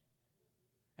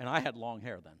 And I had long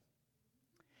hair then.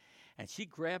 And she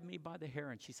grabbed me by the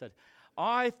hair and she said,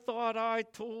 I thought I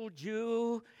told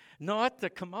you not to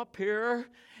come up here,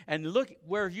 and look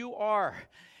where you are.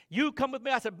 You come with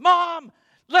me. I said, Mom,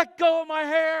 let go of my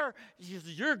hair. She said,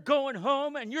 you're going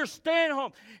home and you're staying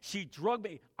home. She drugged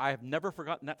me. I have never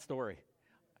forgotten that story.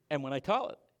 And when I tell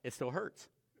it, it still hurts.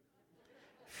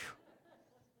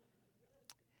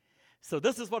 So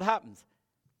this is what happens.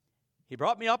 He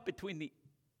brought me up between the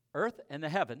earth and the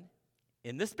heaven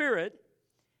in the Spirit,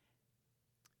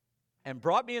 and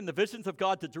brought me in the visions of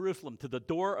God to Jerusalem, to the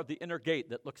door of the inner gate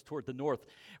that looks toward the north,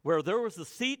 where there was the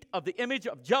seat of the image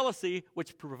of jealousy,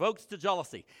 which provokes to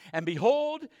jealousy. And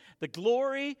behold, the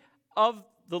glory of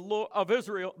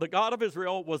Israel, the God of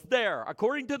Israel, was there,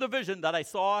 according to the vision that I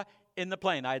saw in the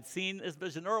plain. I had seen this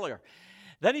vision earlier.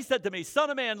 Then he said to me, Son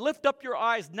of man, lift up your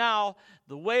eyes now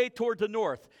the way toward the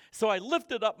north. So I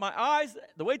lifted up my eyes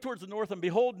the way towards the north, and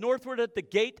behold, northward at the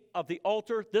gate of the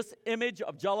altar, this image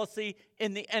of jealousy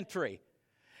in the entry.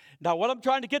 Now what I'm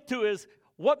trying to get to is,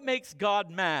 what makes God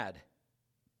mad?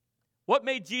 What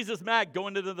made Jesus mad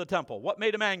going into the temple? What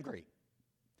made him angry?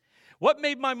 What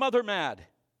made my mother mad?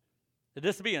 The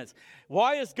disobedience.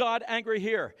 Why is God angry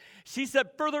here? She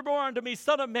said, furthermore unto me,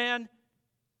 Son of man,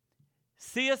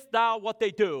 seest thou what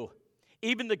they do,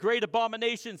 even the great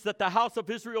abominations that the house of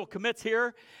Israel commits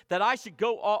here, that I should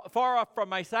go far off from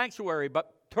my sanctuary,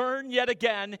 but turn yet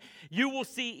again, you will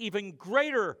see even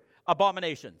greater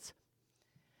abominations.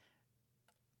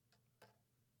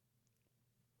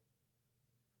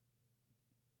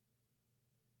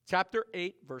 Chapter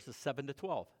 8, verses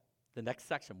 7-12. The next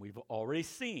section, we've already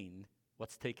seen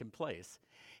what's taken place.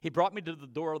 He brought me to the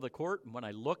door of the court, and when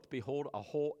I looked, behold, a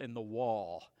hole in the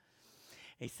wall.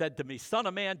 He said to me, Son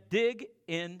of man, dig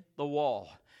in the wall.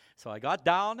 So I got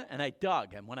down and I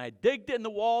dug. And when I digged in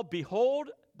the wall, behold,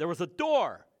 there was a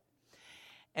door.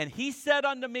 And he said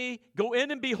unto me, Go in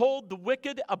and behold the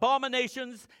wicked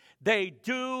abominations they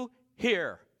do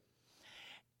here.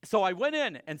 So I went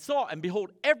in and saw, and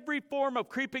behold, every form of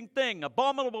creeping thing,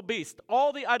 abominable beast,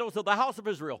 all the idols of the house of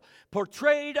Israel,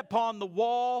 portrayed upon the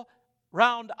wall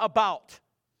round about.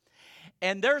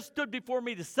 And there stood before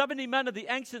me the 70 men of the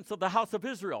ancients of the house of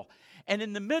Israel. And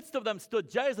in the midst of them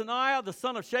stood Jezaniah, the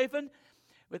son of Shaphan,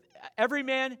 with every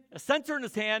man a censer in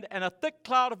his hand, and a thick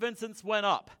cloud of incense went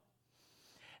up.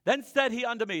 Then said he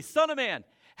unto me, Son of man,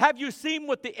 have you seen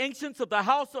what the ancients of the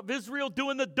house of Israel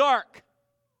do in the dark?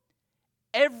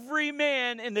 Every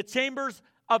man in the chambers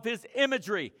of his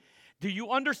imagery. Do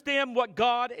you understand what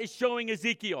God is showing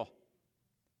Ezekiel?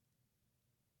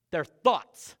 Their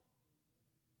thoughts.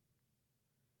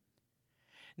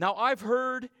 Now, I've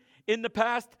heard in the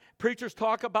past preachers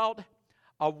talk about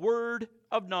a word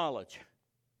of knowledge.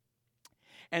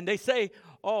 And they say,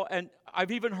 oh, and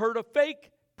I've even heard of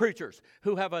fake preachers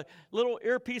who have a little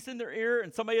earpiece in their ear,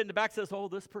 and somebody in the back says, oh,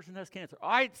 this person has cancer.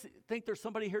 I think there's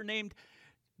somebody here named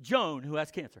Joan who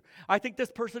has cancer. I think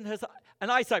this person has an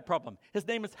eyesight problem. His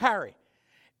name is Harry.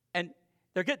 And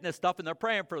they're getting this stuff, and they're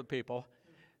praying for the people,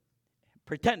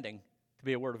 pretending to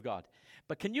be a word of God.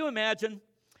 But can you imagine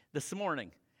this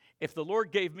morning, if the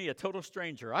Lord gave me a total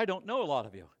stranger? I don't know a lot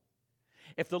of you.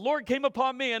 If the Lord came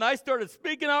upon me and I started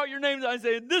speaking out your names, I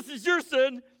say, this is your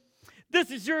sin,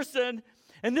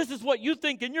 and this is what you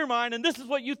think in your mind, and this is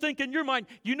what you think in your mind,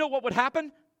 you know what would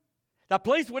happen? That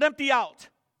place would empty out.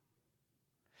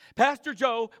 Pastor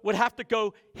Joe would have to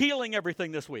go healing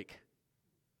everything this week.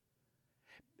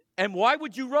 And why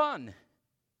would you run?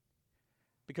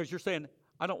 Because you're saying,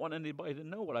 I don't want anybody to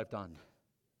know what I've done.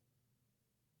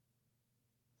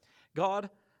 God,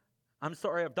 I'm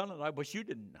sorry I've done it. I wish you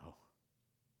didn't know.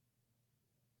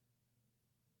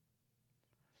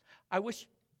 I wish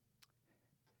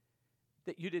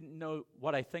that you didn't know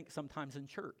what I think sometimes in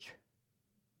church.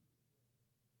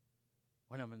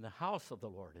 When I'm in the house of the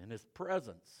Lord, in His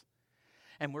presence,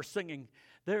 and we're singing,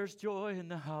 there's joy in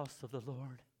the house of the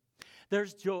Lord.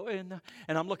 There's joy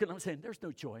and I'm looking, I'm saying, there's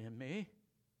no joy in me.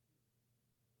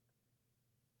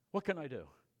 What can I do?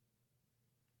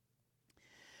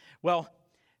 Well,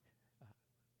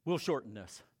 we'll shorten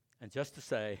this. And just to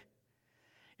say,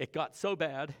 it got so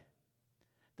bad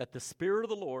that the Spirit of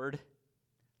the Lord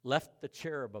left the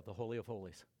cherub of the Holy of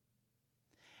Holies.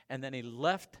 And then He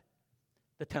left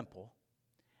the temple.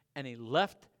 And He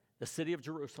left the city of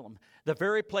Jerusalem. The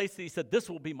very place that He said, this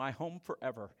will be my home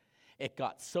forever. It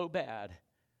got so bad,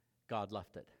 God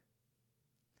left it.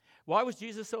 Why was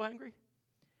Jesus so angry?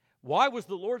 Why was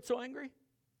the Lord so angry?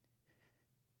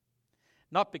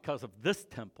 Not because of this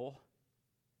temple.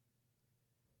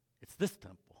 It's this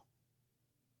temple.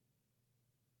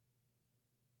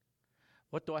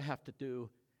 What do I have to do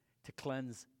to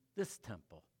cleanse this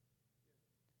temple?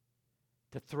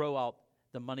 To throw out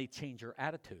the money changer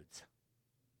attitudes,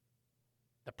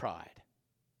 the pride,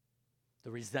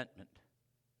 the resentment,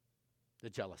 the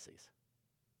jealousies.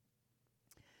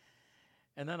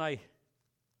 And then I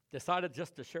decided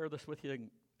just to share this with you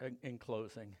in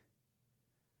closing.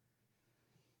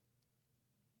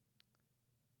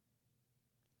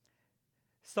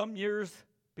 Some years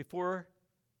before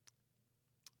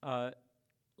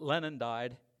Lennon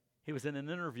died, he was in an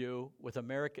interview with an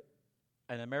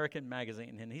American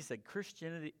magazine, and he said,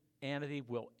 Christianity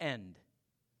will end.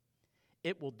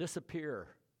 It will disappear.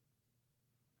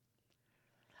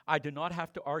 I do not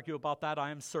have to argue about that,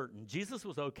 I am certain. Jesus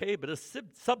was okay, but his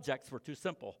subjects were too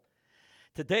simple.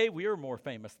 Today, we are more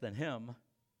famous than him.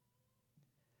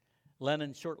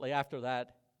 Lennon, shortly after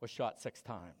that, was shot 6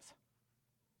 times.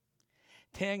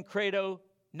 Tancredo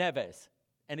Neves.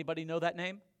 Anybody know that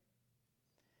name?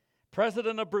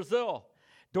 President of Brazil.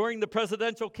 During the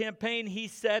presidential campaign, he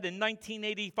said in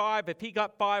 1985, if he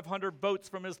got 500 votes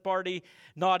from his party,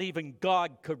 not even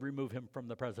God could remove him from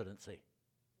the presidency.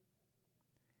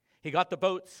 He got the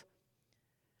votes,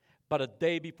 but a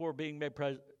day before being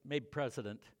made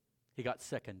president, he got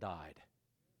sick and died.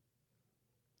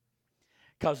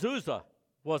 Cazuza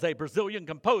was a Brazilian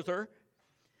composer,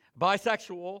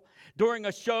 bisexual. During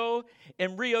a show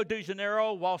in Rio de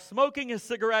Janeiro, while smoking his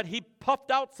cigarette, he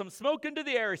puffed out some smoke into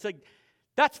the air. He said,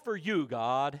 "That's for you,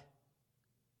 God."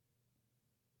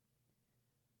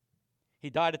 He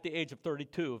died at the age of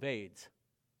 32 of AIDS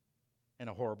in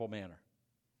a horrible manner.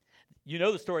 You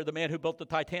know the story of the man who built the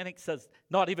Titanic, says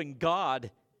not even God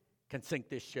can sink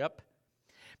this ship.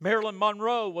 Marilyn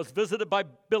Monroe was visited by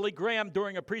Billy Graham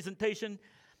during a presentation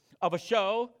of a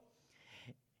show.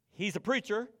 He's a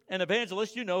preacher, an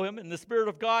evangelist, you know him, and the Spirit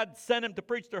of God sent him to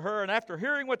preach to her. And after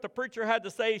hearing what the preacher had to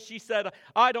say, she said,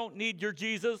 "I don't need your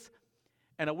Jesus."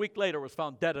 And a week later was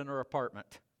found dead in her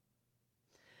apartment.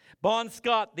 Bon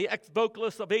Scott, the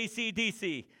ex-vocalist of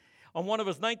AC/DC, on one of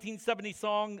his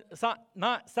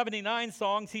 1979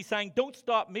 songs, he sang, "Don't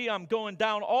stop me, I'm going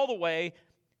down all the way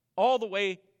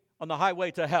on the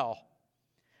highway to hell."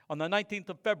 On the 19th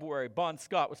of February, Bon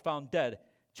Scott was found dead,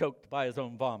 choked by his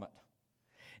own vomit.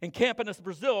 In Campinas,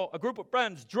 Brazil, a group of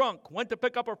friends, drunk, went to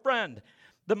pick up a friend.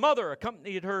 The mother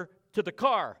accompanied her to the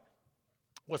car.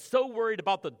 Was so worried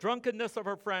about the drunkenness of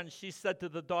her friend, she said to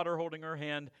the daughter holding her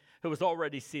hand, who was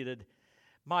already seated,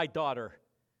 "My daughter,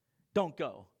 don't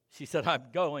go." She said,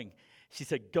 "I'm going." She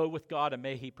said, "Go with God and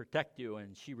may He protect you."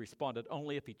 And she responded,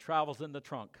 "Only if He travels in the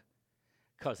trunk,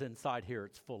 because inside here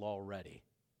it's full already."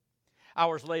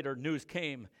 Hours later, news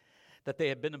came that they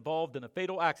had been involved in a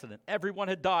fatal accident. Everyone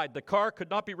had died. The car could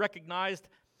not be recognized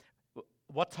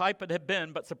what type it had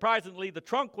been, but surprisingly, the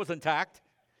trunk was intact.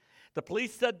 The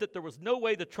police said that there was no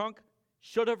way the trunk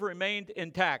should have remained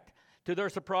intact. To their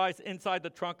surprise, inside the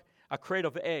trunk, a crate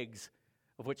of eggs,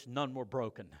 of which none were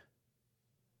broken.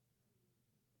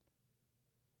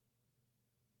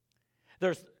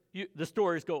 The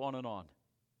stories go on and on.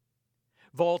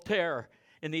 Voltaire,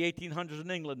 in the 1800s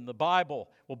in England, the Bible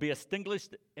will be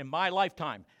extinguished in my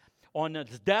lifetime. On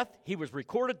his death, he was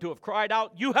recorded to have cried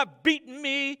out, "You have beaten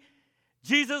me,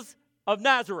 Jesus of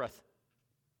Nazareth.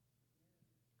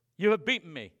 You have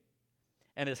beaten me."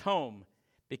 And his home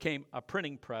became a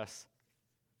printing press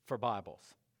for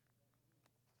Bibles.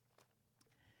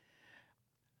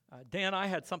 Dan, I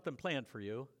had something planned for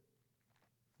you.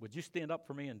 Would you stand up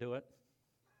for me and do it?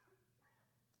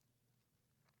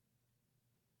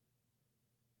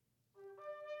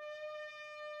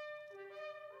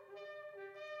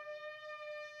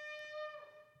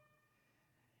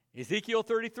 Ezekiel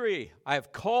 33, I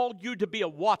have called you to be a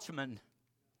watchman.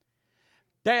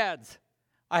 Dads,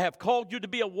 I have called you to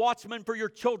be a watchman for your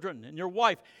children and your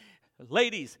wife.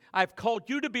 Ladies, I have called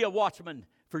you to be a watchman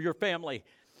for your family.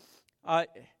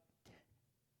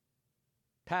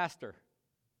 Pastor,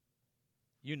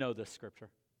 you know this scripture.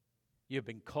 You've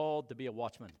been called to be a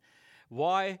watchman.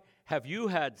 Why have you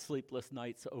had sleepless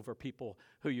nights over people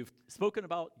who you've spoken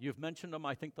about? You've mentioned them,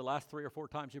 I think, the last 3 or 4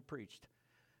 times you've preached.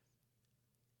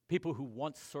 People who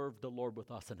once served the Lord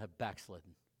with us and have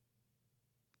backslidden,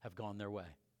 have gone their way.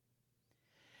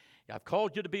 I've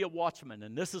called you to be a watchman,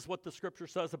 and this is what the scripture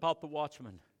says about the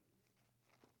watchman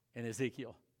in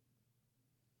Ezekiel.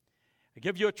 I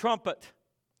give you a trumpet.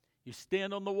 You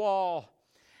stand on the wall.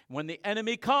 When the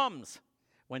enemy comes,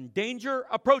 when danger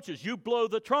approaches, you blow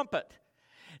the trumpet.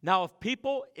 Now,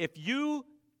 if you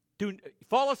do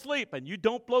fall asleep and you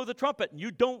don't blow the trumpet and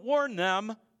you don't warn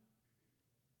them,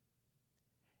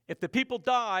 if the people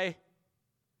die,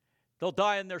 they'll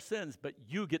die in their sins, but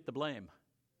you get the blame.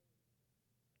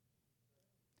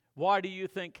 Why do you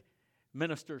think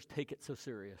ministers take it so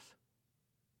serious?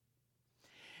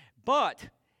 But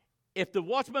if the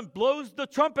watchman blows the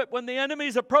trumpet when the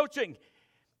enemy's approaching,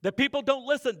 the people don't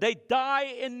listen. They die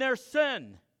in their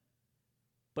sin,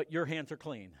 but your hands are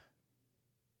clean.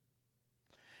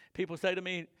 People say to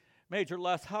me, Major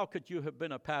Les, how could you have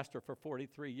been a pastor for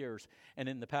 43 years and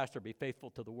in the pastor be faithful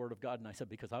to the Word of God? And I said,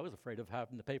 because I was afraid of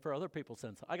having to pay for other people's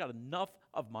sins. I got enough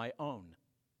of my own.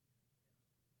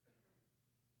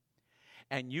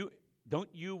 And don't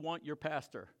you want your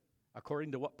pastor,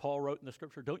 according to what Paul wrote in the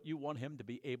scripture, don't you want him to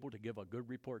be able to give a good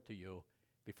report to you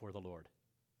before the Lord?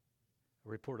 A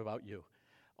report about you.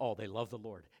 Oh, they love the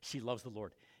Lord. She loves the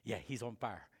Lord. Yeah, he's on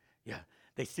fire. Yeah,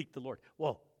 they seek the Lord.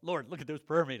 Well, Lord, look at those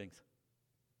prayer meetings.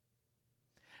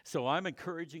 So I'm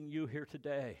encouraging you here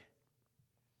today.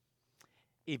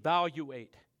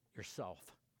 Evaluate yourself.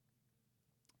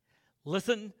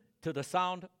 Listen to the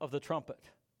sound of the trumpet,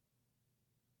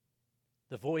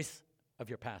 the voice of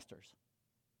your pastors.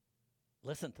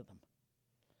 Listen to them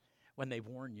when they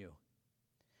warn you,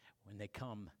 when they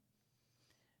come.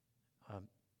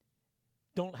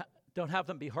 Don't have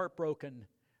them be heartbroken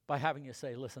by having you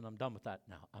say, listen, I'm done with that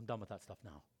now. I'm done with that stuff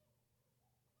now.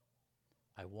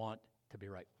 I want to be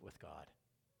right with God.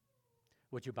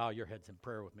 Would you bow your heads in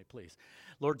prayer with me, please?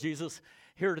 Lord Jesus,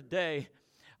 here today,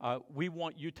 we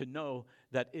want you to know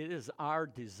that it is our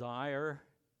desire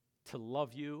to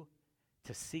love you,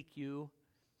 to seek you,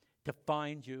 to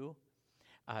find you,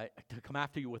 to come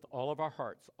after you with all of our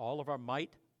hearts, all of our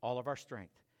might, all of our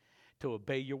strength, to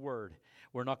obey your word.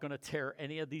 We're not going to tear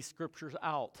any of these scriptures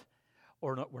out,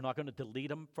 or we're not going to delete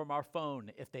them from our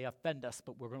phone if they offend us,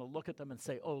 but we're going to look at them and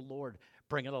say, oh, Lord,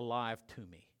 bring it alive to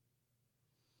me.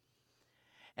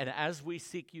 And as we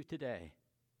seek you today,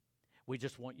 we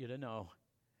just want you to know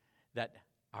that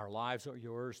our lives are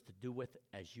yours to do with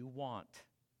as you want,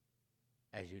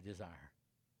 as you desire.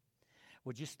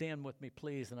 Would you stand with me,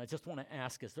 please? And I just want to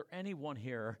ask, is there anyone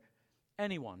here,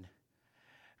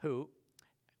 who,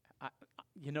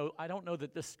 I don't know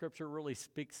that this scripture really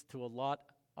speaks to a lot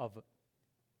of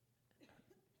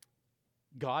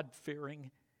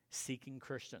God-fearing, seeking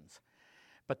Christians.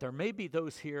 But there may be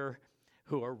those here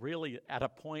who are really at a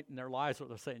point in their lives where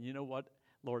they're saying, you know what,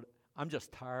 Lord, I'm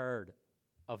just tired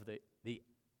of the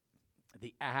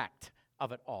act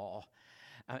of it all.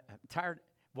 I'm tired.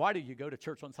 Why do you go to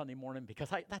church on Sunday morning? Because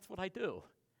that's what I do.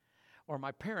 Or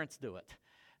my parents do it.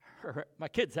 Or my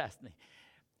kids ask me.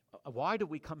 Why do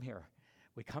we come here?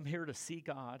 We come here to see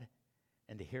God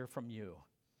and to hear from you.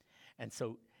 And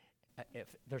so if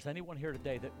there's anyone here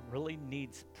today that really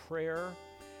needs prayer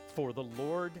for the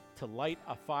Lord to light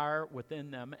a fire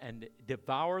within them and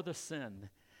devour the sin.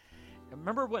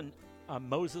 Remember when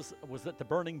Moses was at the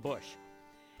burning bush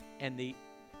and the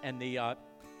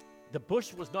The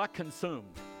bush was not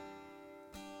consumed,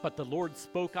 but the Lord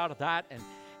spoke out of that,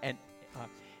 and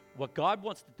what God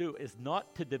wants to do is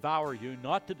not to devour you,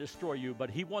 not to destroy you, but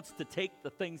He wants to take the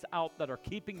things out that are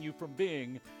keeping you from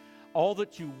being all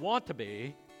that you want to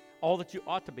be, all that you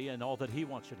ought to be, and all that He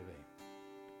wants you to be.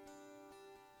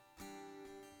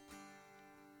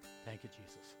 Thank you,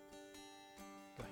 Jesus.